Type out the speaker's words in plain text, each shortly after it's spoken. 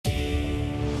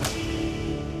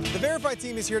The Verify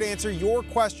team is here to answer your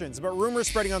questions about rumors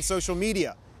spreading on social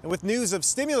media. And with news of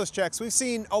stimulus checks, we've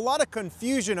seen a lot of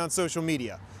confusion on social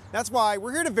media. That's why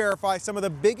we're here to verify some of the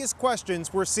biggest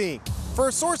questions we're seeing. For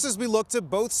our sources, we look to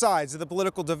both sides of the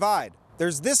political divide.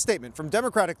 There's this statement from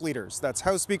Democratic leaders, that's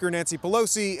House Speaker Nancy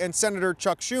Pelosi and Senator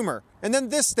Chuck Schumer. And then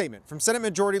this statement from Senate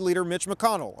Majority Leader Mitch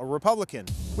McConnell, a Republican.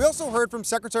 We also heard from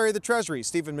Secretary of the Treasury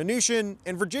Steven Mnuchin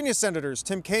and Virginia Senators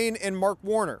Tim Kaine and Mark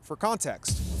Warner for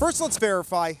context. First, let's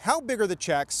verify how big are the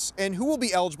checks and who will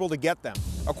be eligible to get them.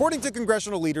 According to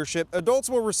congressional leadership, adults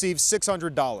will receive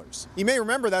 $600. You may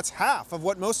remember that's half of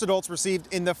what most adults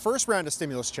received in the first round of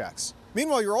stimulus checks.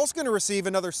 Meanwhile, you're also going to receive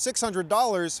another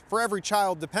 $600 for every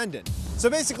child dependent. So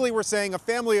basically, we're saying a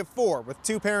family of 4 with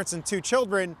 2 parents and 2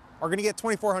 children are going to get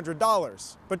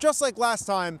 $2,400. But just like last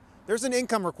time, there's an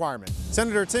income requirement.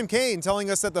 Senator Tim Kaine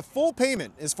telling us that the full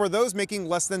payment is for those making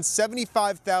less than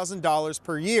 $75,000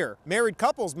 per year. Married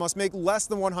couples must make less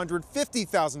than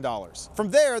 $150,000.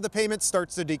 From there, the payment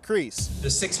starts to decrease. The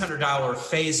 $600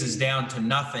 phases down to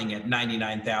nothing at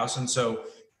 $99,000. So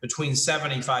between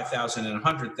 $75,000 and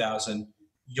 $100,000,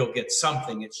 you'll get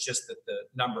something. It's just that the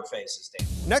number phases down.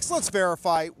 Next, let's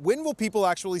verify, when will people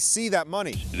actually see that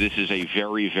money? This is a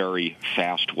very, very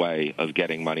fast way of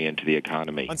getting money into the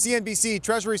economy. On CNBC,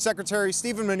 Treasury Secretary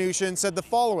Steven Mnuchin said the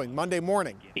following Monday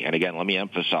morning. And again, let me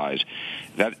emphasize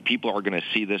that people are going to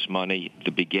see this money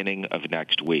the beginning of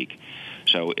next week.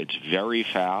 So it's very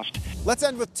fast. Let's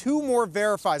end with 2 more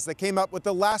verifies that came up with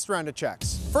the last round of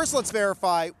checks. First, let's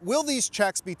verify, will these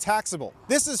checks be taxable?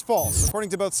 This is false,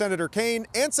 according to both Senator Kaine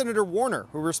and Senator Warner,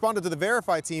 who responded to the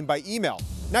Verify team by email.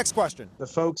 Next question. The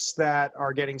folks that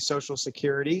are getting Social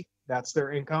Security, that's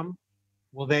their income.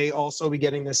 Will they also be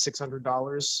getting this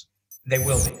 $600? They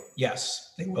will be.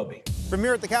 Yes, they will be. From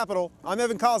here at the Capitol, I'm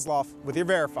Evan Kozloff with your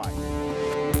Verify.